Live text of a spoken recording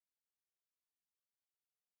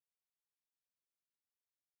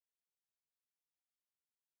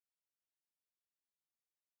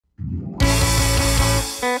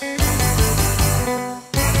Too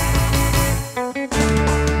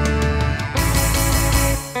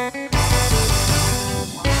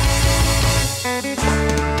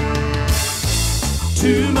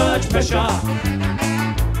much pressure.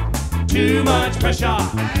 Too much pressure.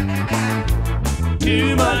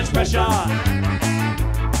 Too much pressure.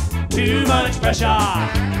 Too much pressure.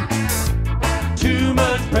 Too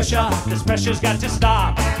much pressure. This pressure's got to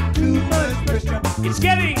stop. Too much pressure. It's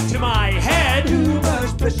getting to my head Too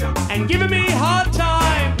much pressure. and giving me hard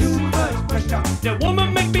time. Too much pressure. The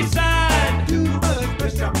woman make me sad. Too much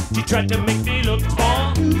pressure. She tried to make me look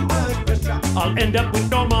small. Too much pressure. I'll end up with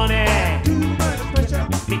no money. Too much pressure.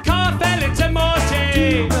 Me car fell into Too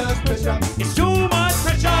morty. much pressure. It's too much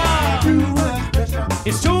pressure. Too much pressure.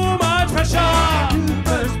 It's too much pressure. Too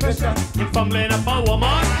much pressure. I'm fumbling up a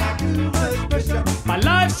woman. Too much pressure. My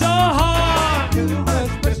life's so hard. Too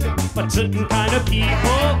much pressure. But certain kind of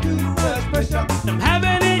people, Too much pressure. them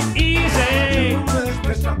having it easy. Too much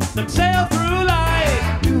pressure. Them sail through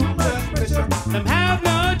life. Too much pressure. Them have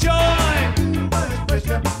no joy. Too much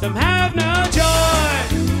pressure. Them have no joy.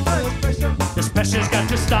 Too much pressure. This pressure's got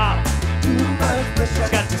to stop. Too much pressure.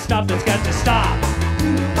 It's got to stop. It's got to stop.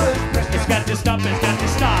 Too much pressure. It's got to stop. It's got to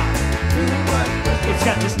stop. Too much pressure. It's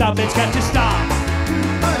got to stop. It's got to stop. Too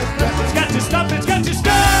much pressure. It's got to stop. It's got to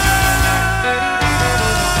stop.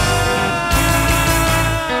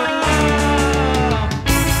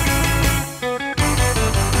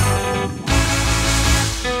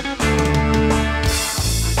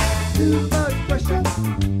 Too much pressure.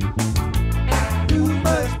 Too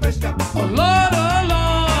much pressure. Oh Lord, oh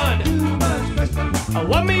Lord, Too much pressure.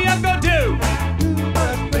 what me I gonna do? Too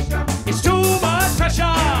much pressure. It's too much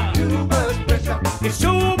pressure. Too much pressure. It's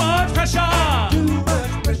too much pressure. Too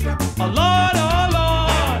much pressure. Oh Lord, oh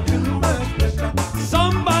Lord, Too much pressure.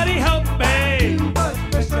 somebody help me. Too much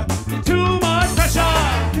pressure. Too much pressure.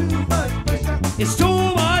 Too much pressure. It's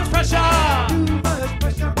too much pressure. Too much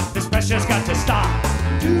pressure. This pressure's got to stop.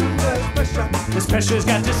 Too much pressure. This pressure's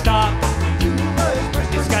got to stop. Too much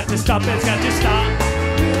pressure. It's got to stop. It's got to stop.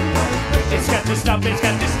 It's got to stop. It's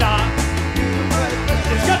got to stop.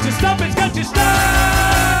 It's got to stop. It's got to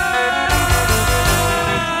stop.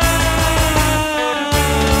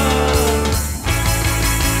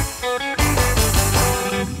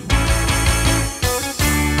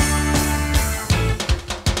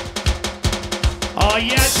 Oh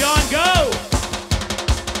yeah, John, go!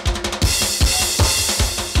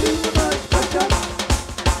 Too much pressure.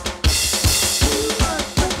 Too much pressure. Too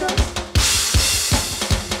much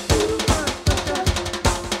pressure.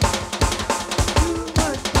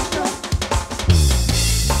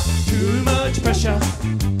 Too much pressure. Too much pressure.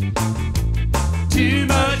 Too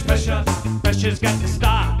much pressure. Pressure's got to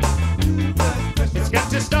stop. It's got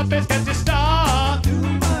to stop. It's got to stop. Too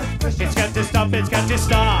much pressure. It's got to stop. It's got to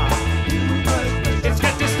stop. It's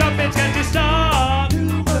got to stop.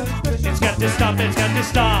 It's got to stop. It's got to stop. It's got to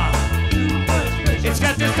stop. It's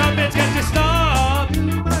got to stop. It's got to stop.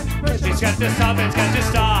 It's got to stop. It's got to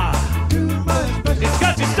stop. It's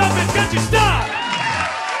got to stop. It's got to stop.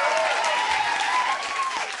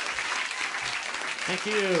 Thank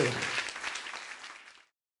you.